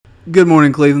Good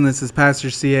morning, Cleveland. This is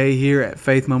Pastor CA here at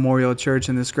Faith Memorial Church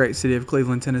in this great city of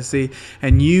Cleveland, Tennessee,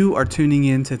 and you are tuning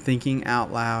in to Thinking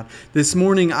Out Loud. This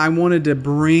morning, I wanted to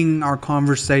bring our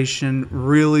conversation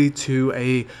really to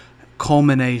a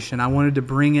culmination. I wanted to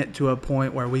bring it to a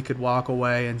point where we could walk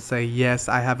away and say, yes,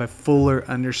 I have a fuller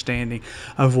understanding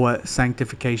of what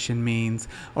sanctification means,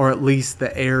 or at least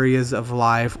the areas of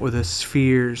life or the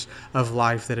spheres of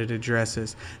life that it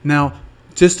addresses. Now,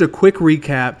 just a quick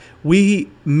recap, we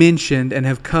mentioned and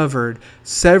have covered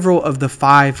several of the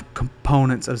 5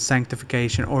 components of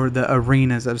sanctification, or the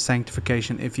arenas of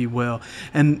sanctification, if you will.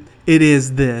 And it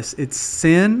is this: it's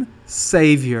sin,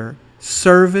 Savior,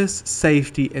 service,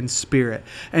 safety, and spirit.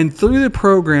 And through the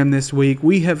program this week,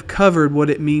 we have covered what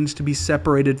it means to be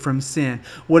separated from sin,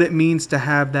 what it means to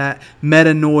have that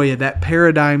metanoia, that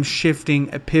paradigm shifting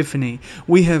epiphany.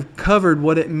 We have covered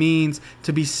what it means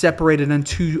to be separated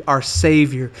unto our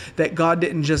Savior, that God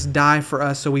didn't just die for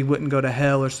us so we wouldn't go to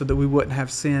hell or so that we wouldn't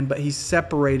have sin, but He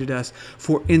separated us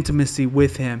for intimacy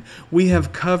with Him. We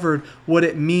have covered what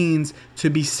it means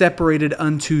to be separated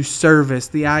unto service,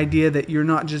 the idea that you're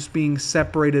not just being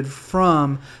separated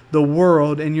from the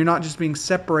world, and you're not just being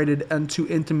separated unto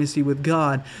intimacy with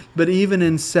God, but even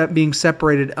in being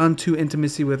separated unto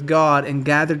intimacy with God and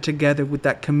gathered together with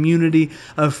that community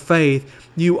of faith,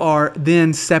 you are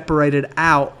then separated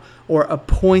out or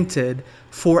appointed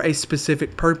for a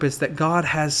specific purpose, that God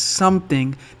has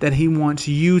something that He wants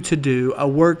you to do, a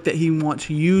work that He wants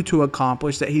you to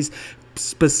accomplish, that He's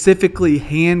specifically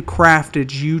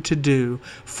handcrafted you to do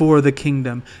for the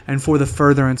kingdom and for the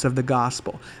furtherance of the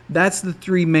gospel. That's the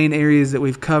 3 main areas that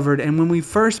we've covered. And when we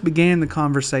first began the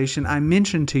conversation, I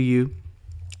mentioned to you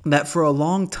that for a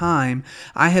long time,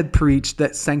 I had preached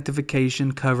that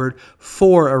sanctification covered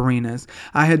 4 arenas.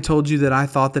 I had told you that I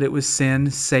thought that it was sin,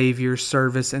 Savior,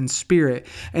 service, and spirit.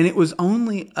 And it was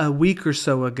only a week or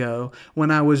so ago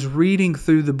when I was reading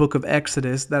through the book of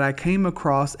Exodus that I came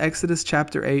across Exodus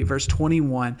chapter 8, verse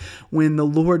 21, when the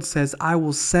Lord says, I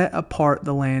will set apart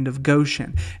the land of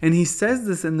Goshen. And He says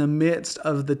this in the midst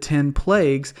of the 10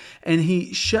 plagues, and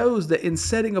He shows that in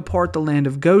setting apart the land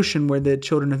of Goshen, where the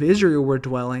children of Israel were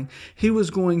dwelling, He was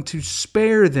going to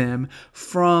spare them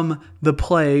from the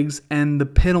plagues and the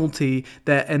penalty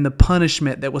and the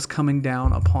punishment that was coming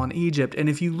down upon Egypt. And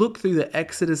if you look through the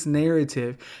Exodus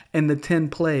narrative and the 10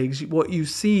 plagues, what you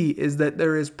see is that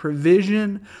there is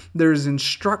provision, there is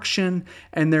instruction,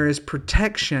 and there is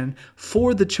protection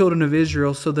for the children of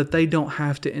Israel so that they don't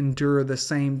have to endure the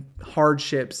same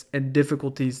hardships and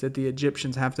difficulties that the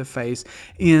Egyptians have to face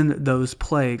in those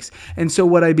plagues. And so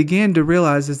what I began to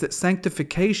realize is that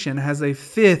sanctification has a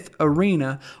 5th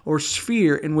arena or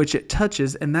sphere in which it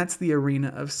touches, and that's the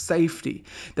arena of safety.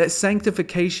 That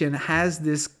sanctification has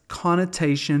this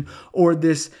connotation or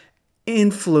this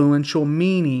influential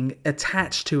meaning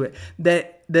attached to it,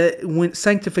 that when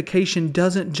sanctification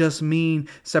doesn't just mean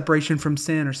separation from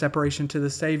sin or separation to the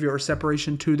Savior or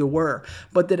separation to the Word,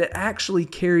 but that it actually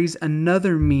carries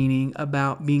another meaning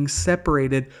about being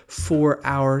separated for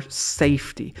our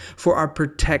safety, for our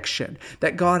protection,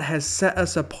 that God has set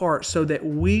us apart so that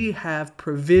we have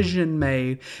provision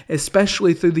made,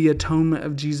 especially through the atonement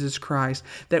of Jesus Christ,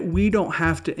 that we don't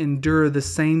have to endure the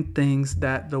same things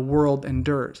that the world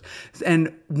endures.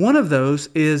 And one of those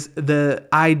is the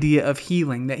idea of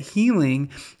healing, that healing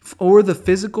for the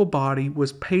physical body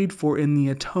was paid for in the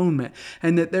atonement,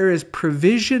 and that there is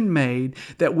provision made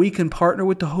that we can partner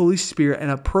with the Holy Spirit and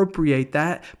appropriate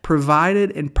that provided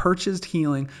and purchased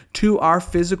healing to our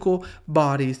physical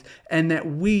bodies, and that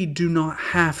we do not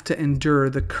have to endure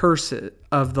the curse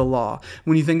of the law.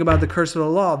 When you think about the curse of the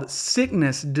law, that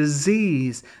sickness,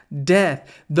 disease, death,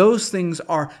 those things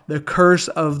are the curse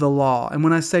of the law. And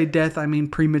when I say death, I mean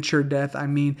premature death. I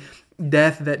mean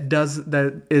death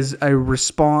that is a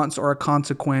response or a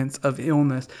consequence of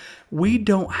illness. We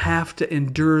don't have to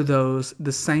endure those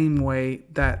the same way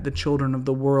that the children of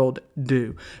the world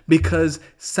do, because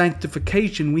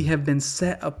sanctification, we have been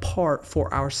set apart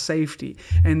for our safety,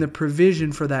 and the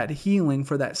provision for that healing,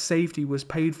 for that safety, was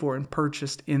paid for and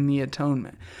purchased in the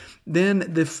atonement. Then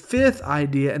the 5th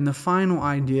idea and the final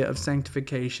idea of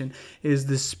sanctification is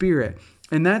the Spirit.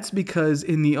 And that's because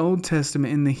in the Old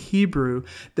Testament, in the Hebrew,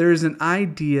 there is an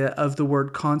idea of the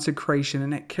word consecration,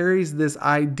 and it carries this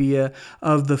idea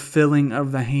of the filling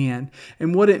of the hand.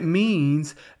 And what it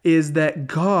means is that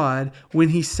God, when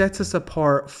He sets us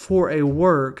apart for a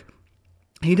work,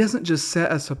 He doesn't just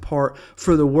set us apart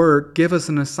for the work, give us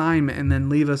an assignment, and then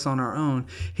leave us on our own.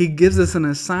 He gives us an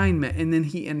assignment, and then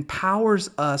He empowers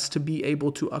us to be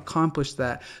able to accomplish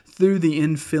that through the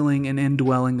infilling and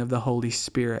indwelling of the Holy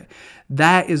Spirit.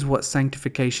 That is what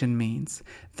sanctification means.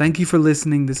 Thank you for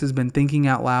listening. This has been Thinking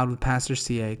Out Loud with Pastor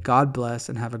CA. God bless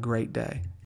and have a great day.